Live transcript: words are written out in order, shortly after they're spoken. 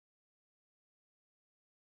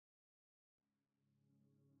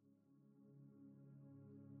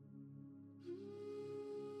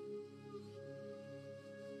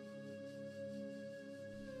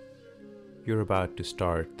You're about to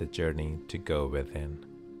start the journey to go within.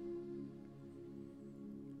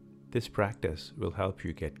 This practice will help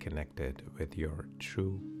you get connected with your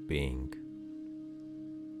true being.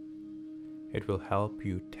 It will help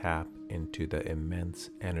you tap into the immense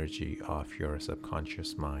energy of your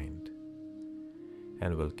subconscious mind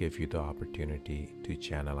and will give you the opportunity to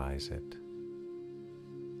channelize it.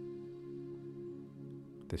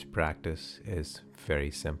 This practice is very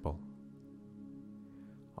simple.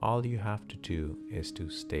 All you have to do is to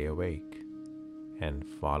stay awake and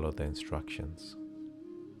follow the instructions.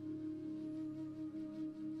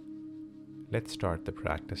 Let's start the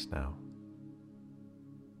practice now.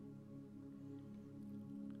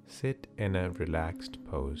 Sit in a relaxed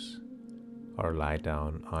pose or lie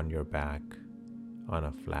down on your back on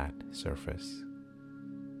a flat surface.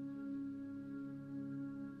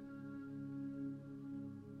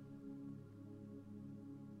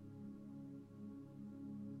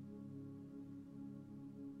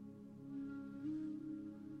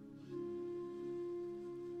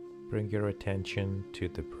 Bring your attention to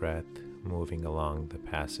the breath moving along the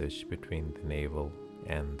passage between the navel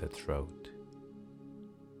and the throat.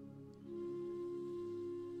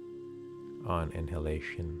 On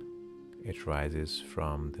inhalation, it rises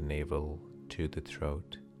from the navel to the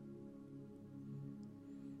throat.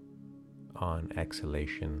 On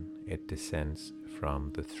exhalation, it descends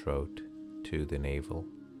from the throat to the navel.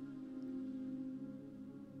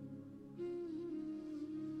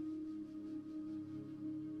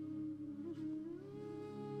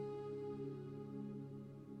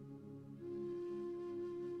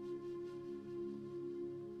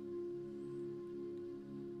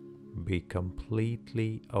 Be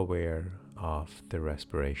completely aware of the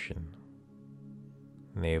respiration.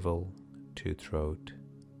 Navel to throat,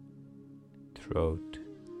 throat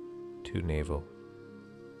to navel.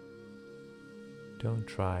 Don't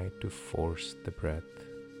try to force the breath.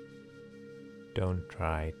 Don't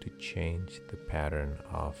try to change the pattern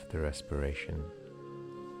of the respiration.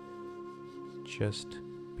 Just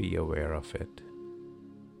be aware of it.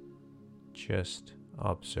 Just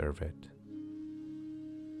observe it.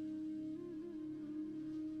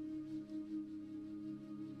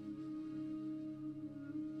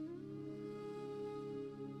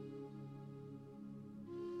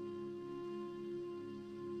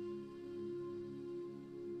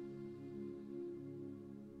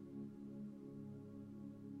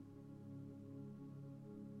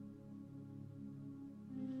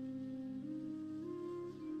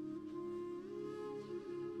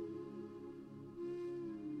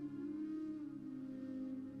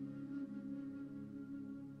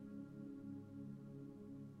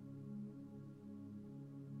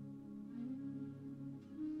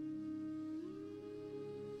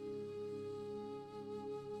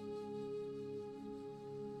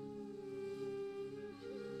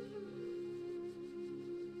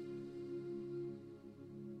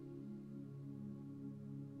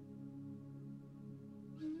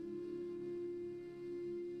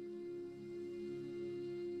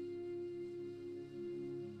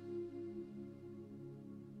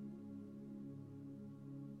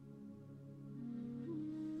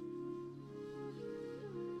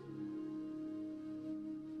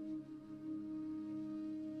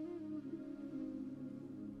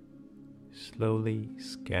 Slowly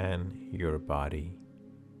scan your body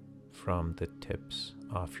from the tips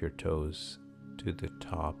of your toes to the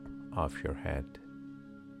top of your head.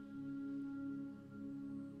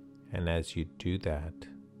 And as you do that,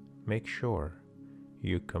 make sure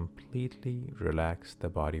you completely relax the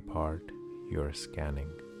body part you're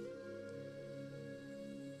scanning.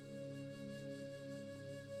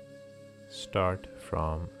 Start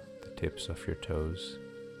from the tips of your toes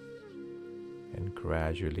and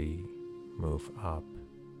gradually move up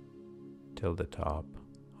till the top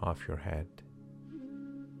of your head.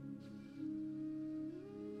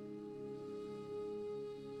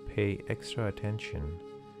 Pay extra attention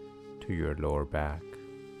to your lower back,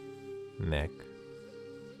 neck,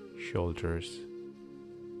 shoulders,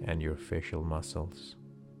 and your facial muscles.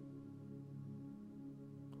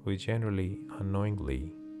 We generally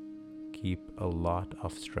unknowingly keep a lot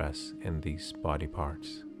of stress in these body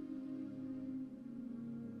parts.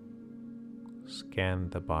 Scan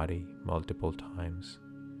the body multiple times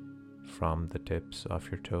from the tips of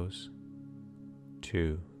your toes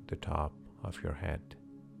to the top of your head.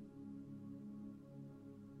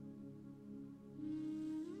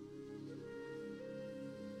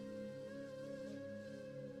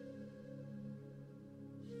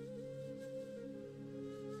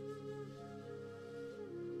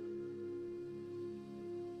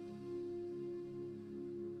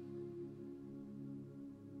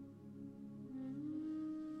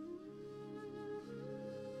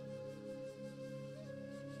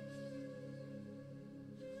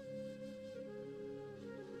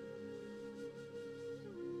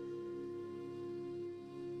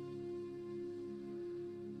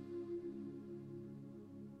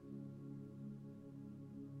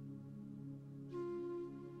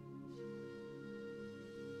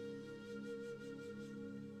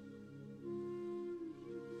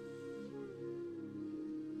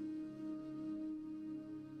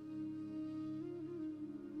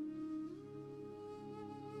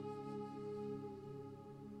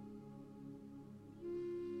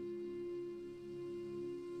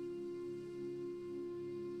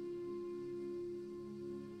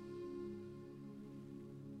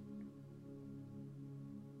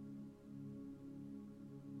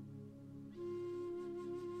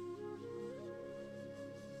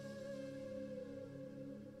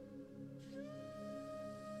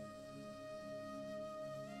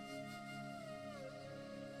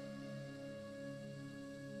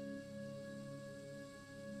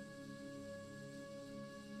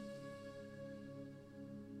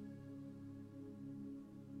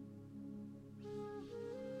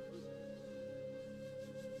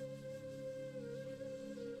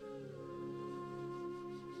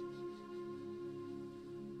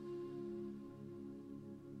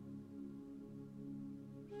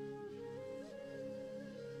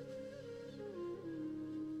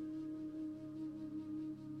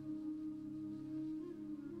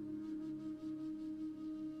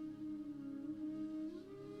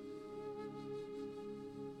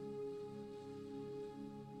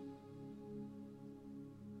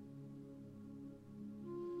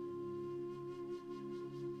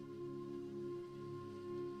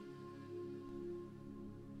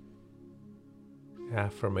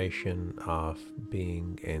 affirmation of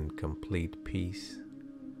being in complete peace,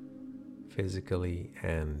 physically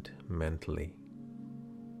and mentally.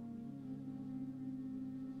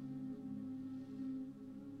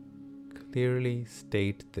 Clearly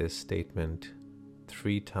state this statement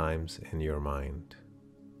 3 times in your mind.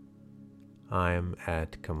 I am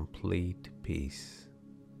at complete peace,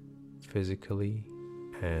 physically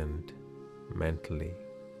and mentally.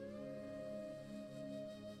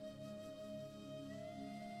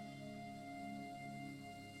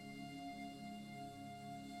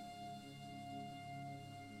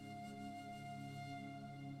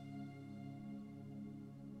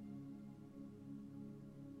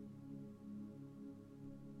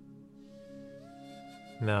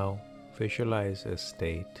 Now visualize a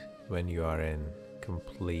state when you are in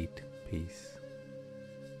complete peace.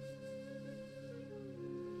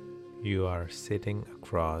 You are sitting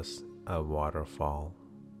across a waterfall.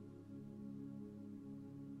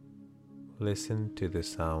 Listen to the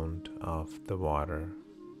sound of the water.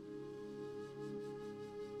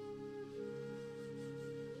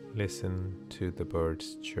 Listen to the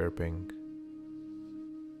birds chirping.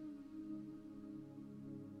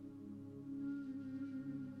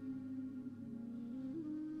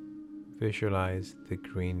 Visualize the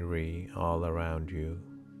greenery all around you,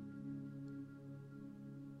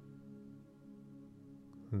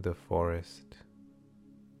 the forest,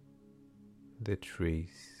 the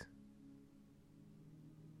trees,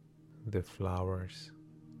 the flowers.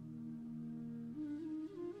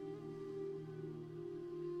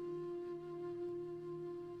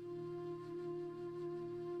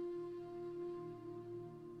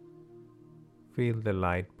 Feel the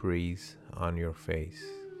light breeze on your face.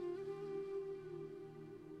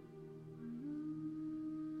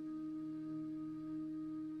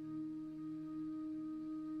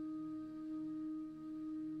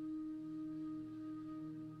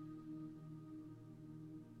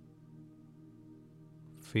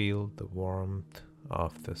 Feel the warmth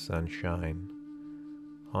of the sunshine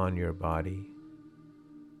on your body.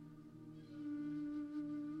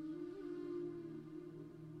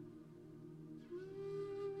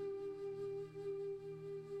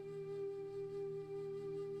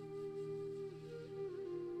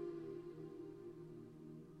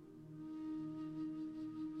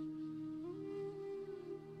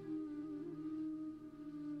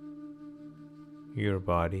 Your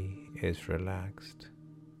body is relaxed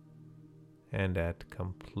and at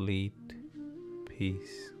complete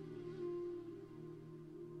peace.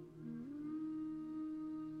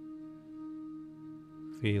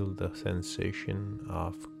 Feel the sensation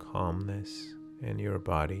of calmness in your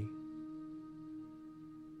body.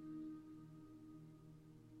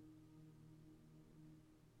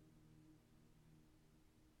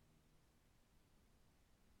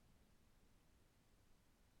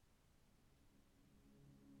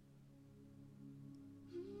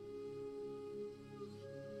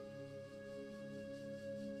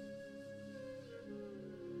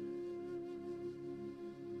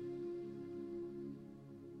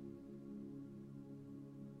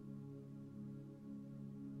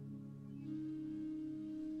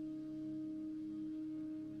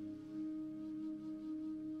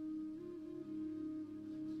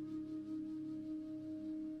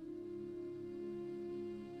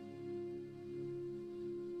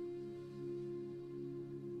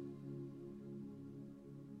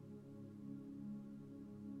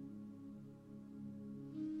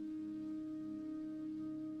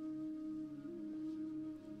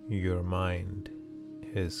 Your mind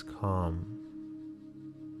is calm.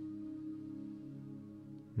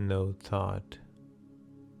 No thought,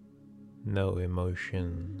 no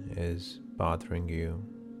emotion is bothering you.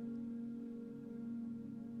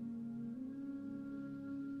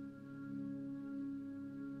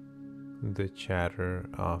 The chatter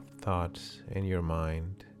of thoughts in your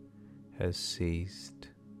mind has ceased.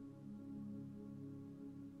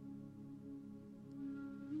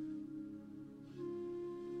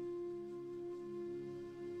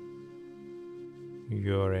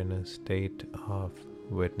 You're in a state of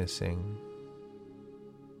witnessing.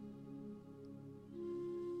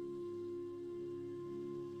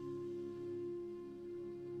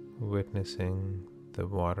 Witnessing the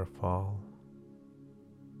waterfall,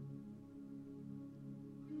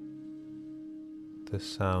 the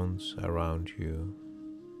sounds around you,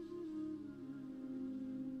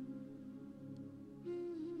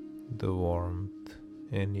 the warmth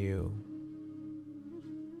in you,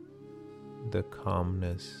 the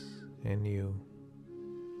calmness in you.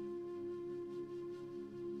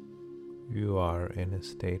 You are in a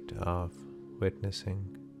state of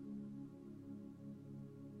witnessing.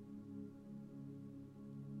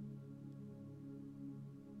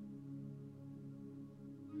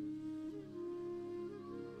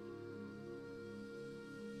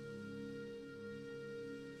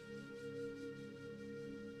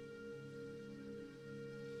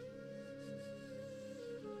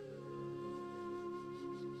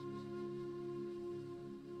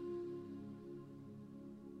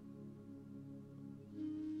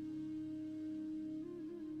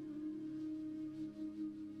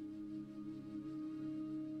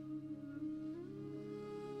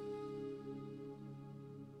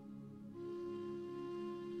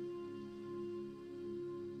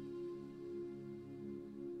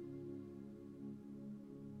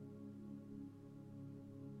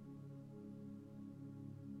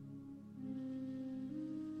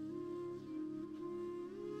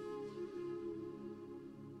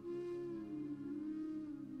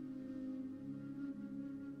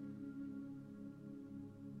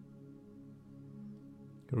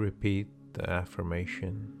 Repeat the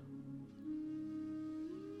affirmation: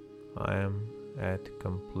 I am at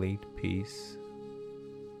complete peace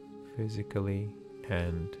physically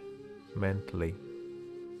and mentally.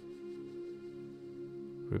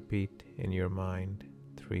 Repeat in your mind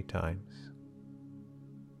 3 times.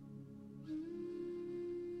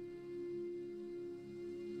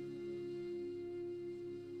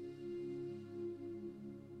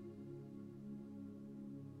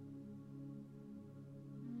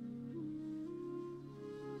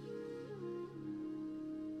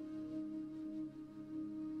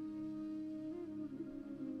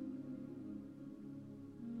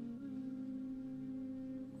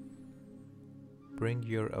 Bring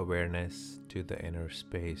your awareness to the inner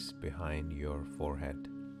space behind your forehead.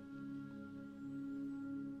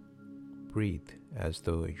 Breathe as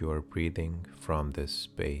though you are breathing from this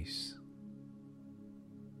space.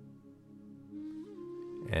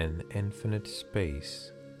 An infinite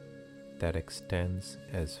space that extends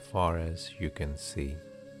as far as you can see.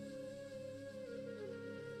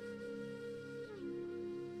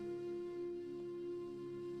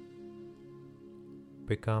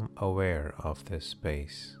 Become aware of this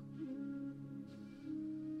space.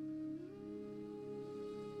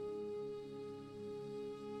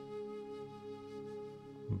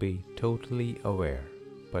 Be totally aware,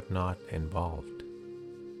 but not involved.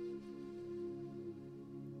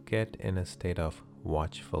 Get in a state of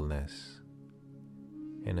watchfulness,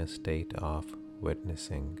 in a state of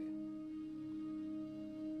witnessing.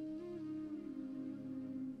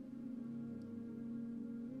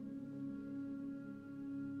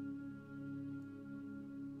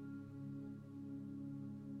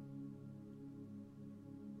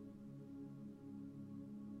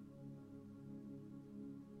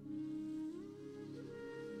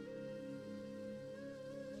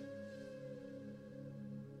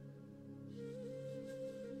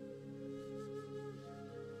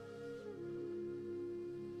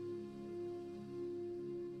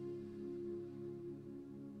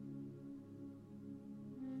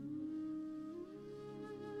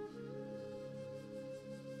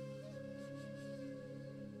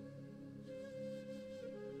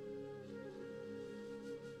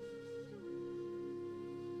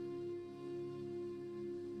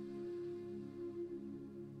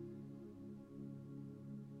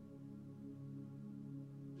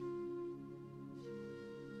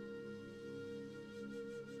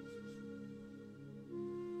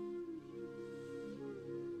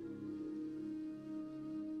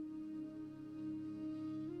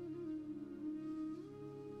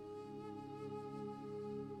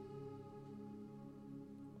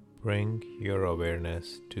 Bring your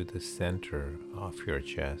awareness to the center of your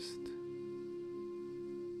chest.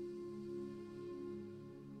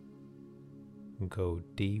 Go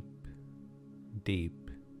deep,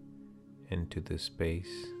 deep into the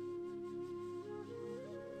space.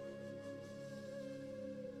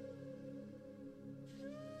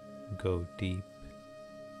 Go deep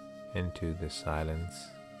into the silence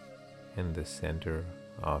in the center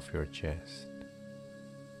of your chest.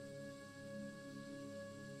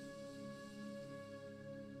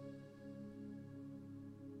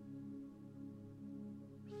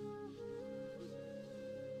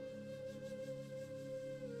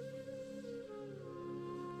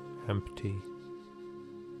 Empty,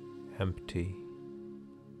 empty,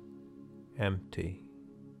 empty.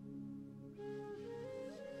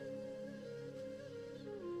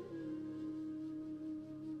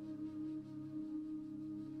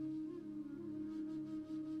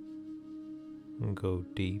 Go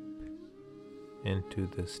deep into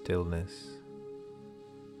the stillness,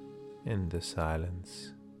 in the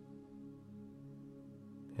silence,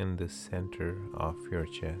 in the center of your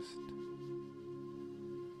chest.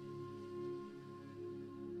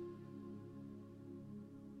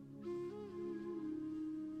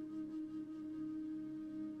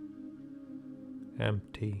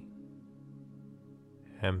 Empty,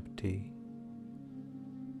 empty,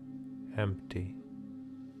 empty.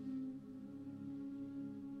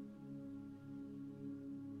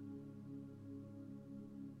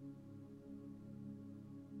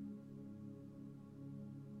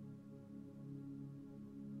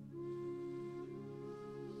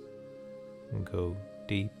 Go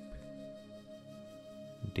deep,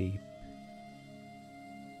 deep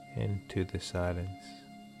into the silence.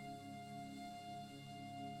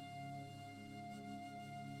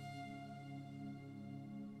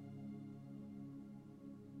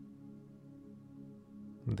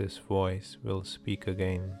 This voice will speak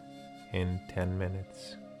again in 10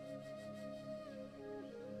 minutes.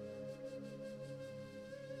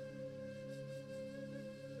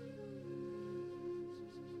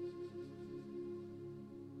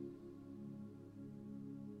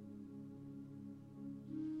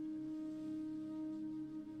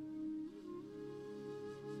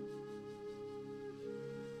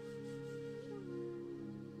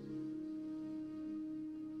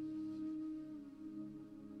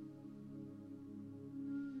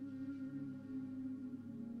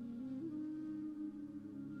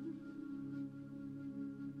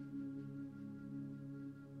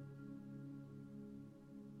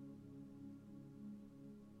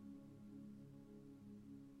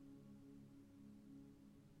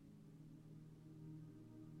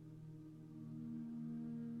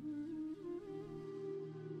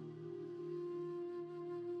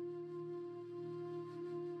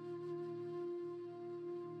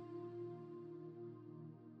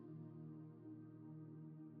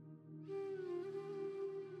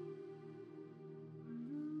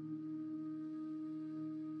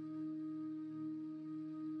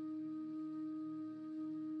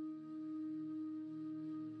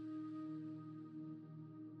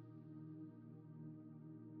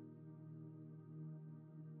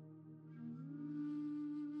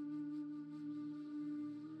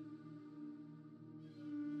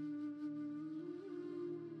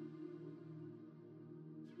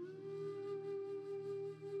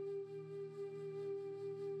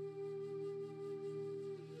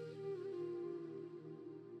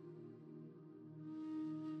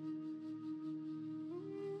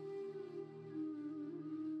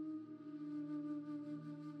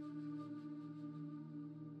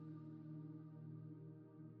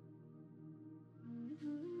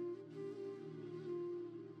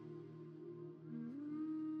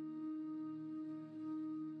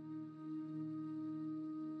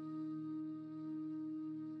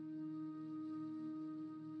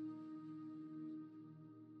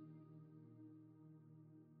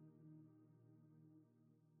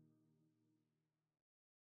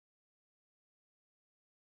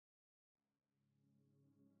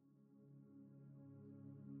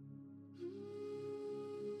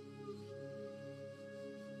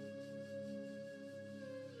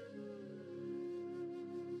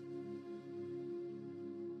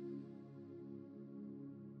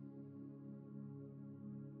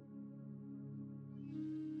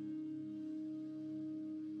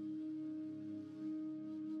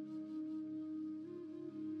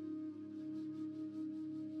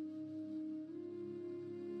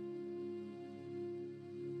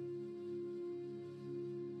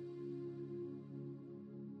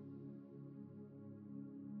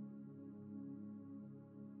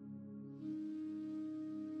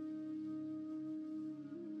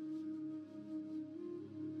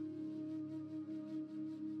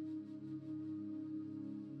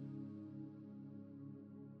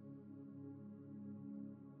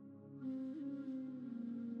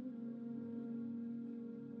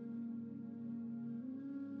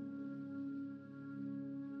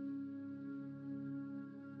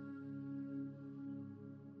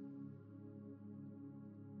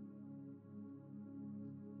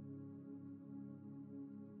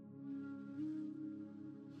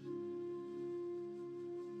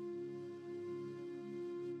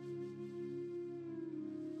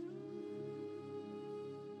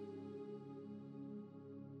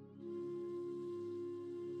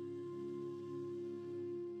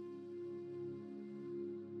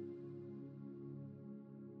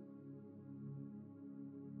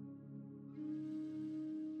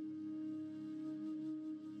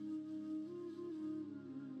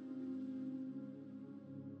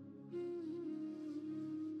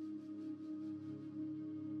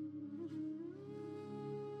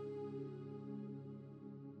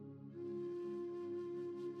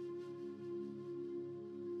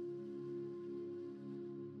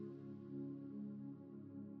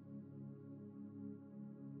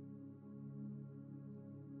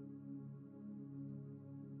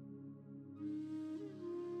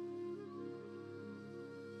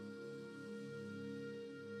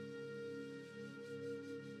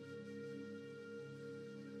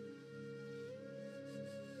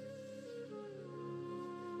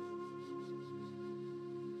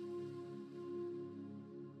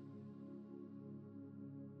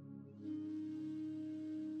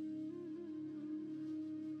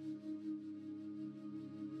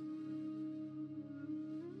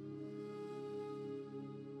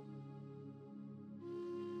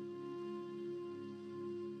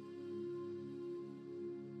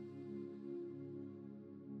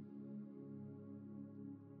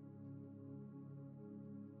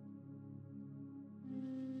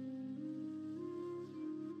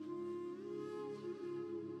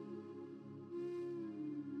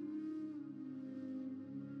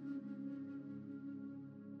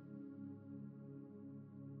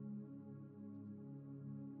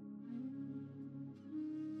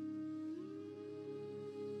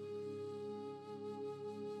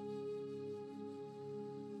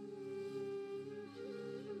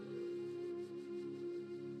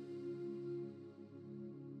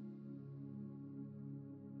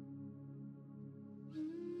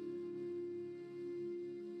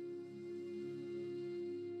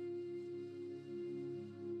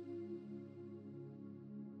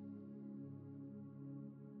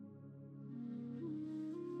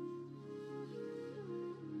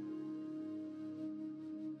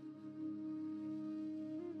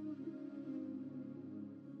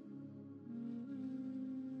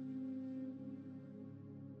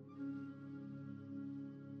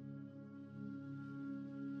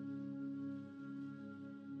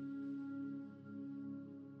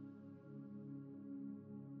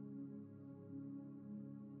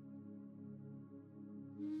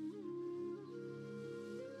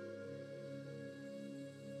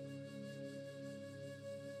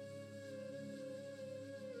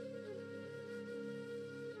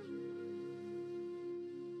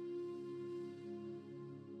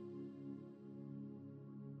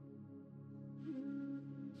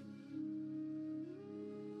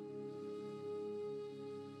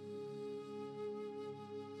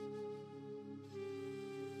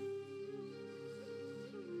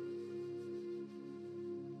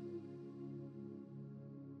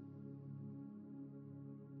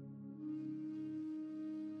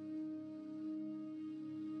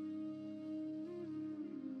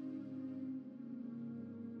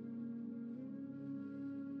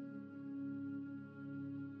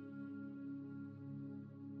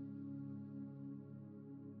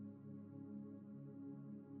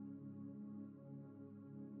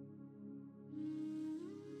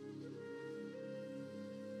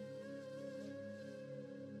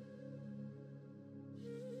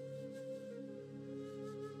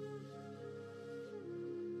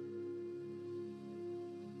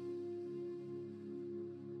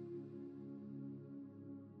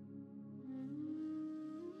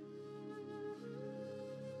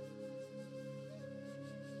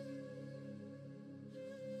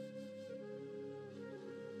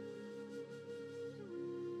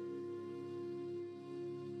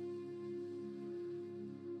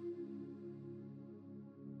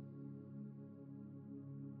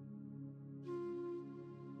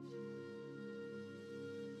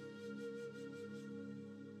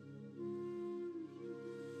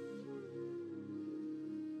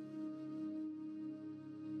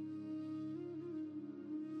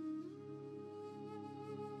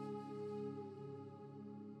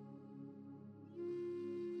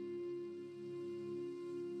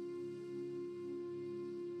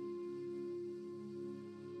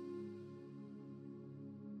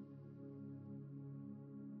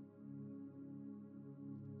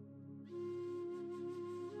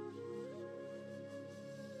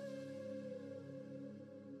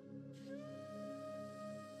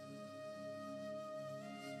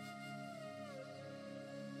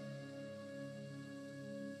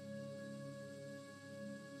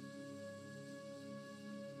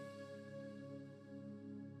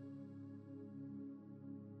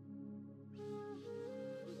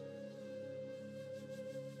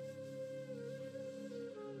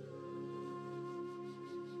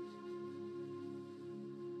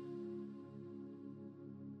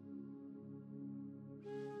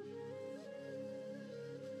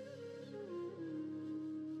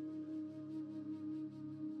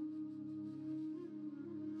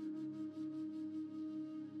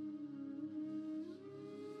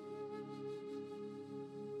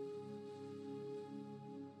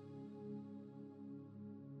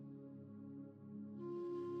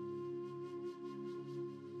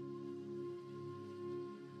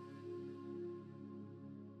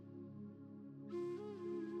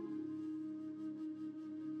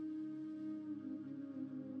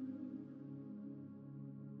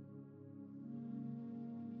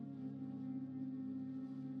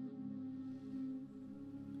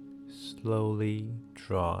 Slowly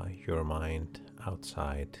draw your mind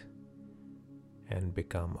outside and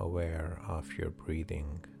become aware of your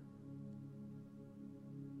breathing.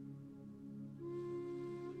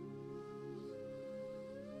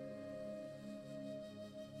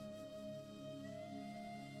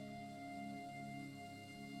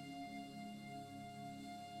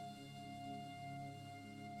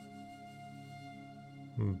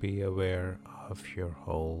 Be aware of your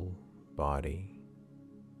whole body.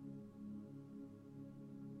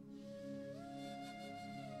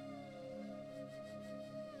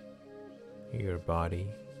 Your body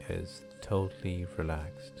is totally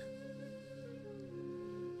relaxed.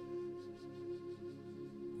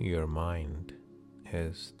 Your mind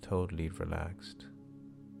is totally relaxed.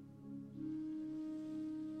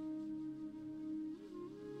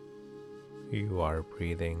 You are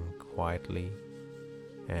breathing quietly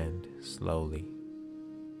and slowly.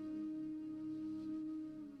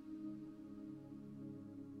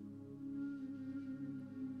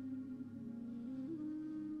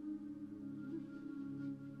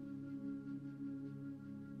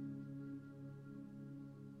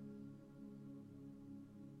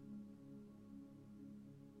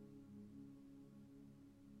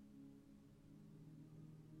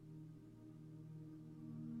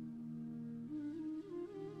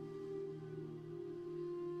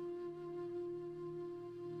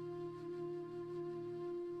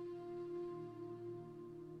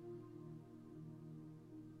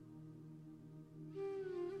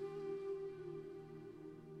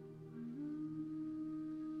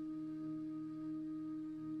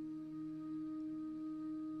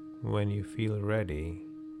 When you feel ready,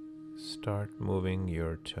 start moving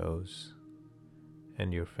your toes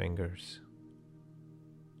and your fingers.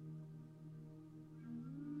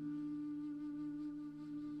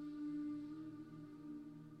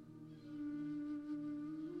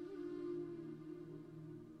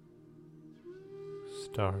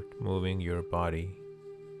 Start moving your body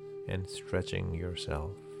and stretching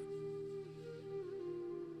yourself.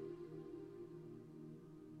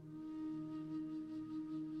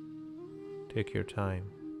 Take your time,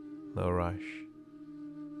 no rush.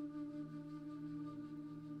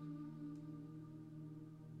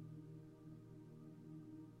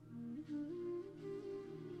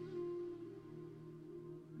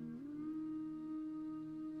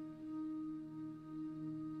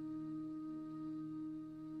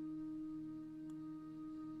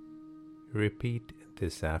 Repeat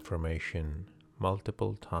this affirmation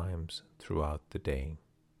multiple times throughout the day.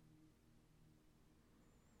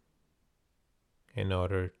 In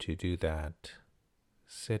order to do that,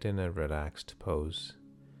 sit in a relaxed pose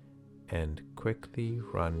and quickly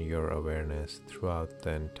run your awareness throughout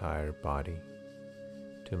the entire body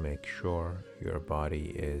to make sure your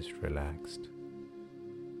body is relaxed.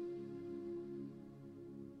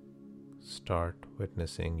 Start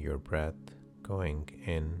witnessing your breath going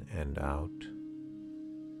in and out.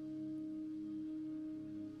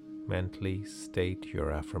 Mentally state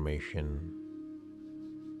your affirmation,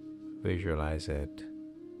 visualize it,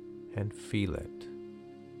 and feel it.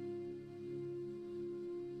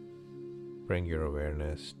 Bring your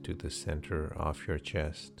awareness to the center of your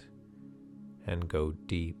chest and go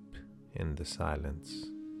deep in the silence.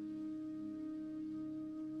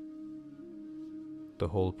 The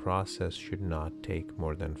whole process should not take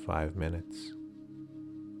more than 5 minutes.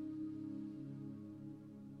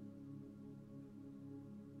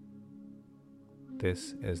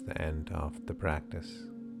 This is the end of the practice.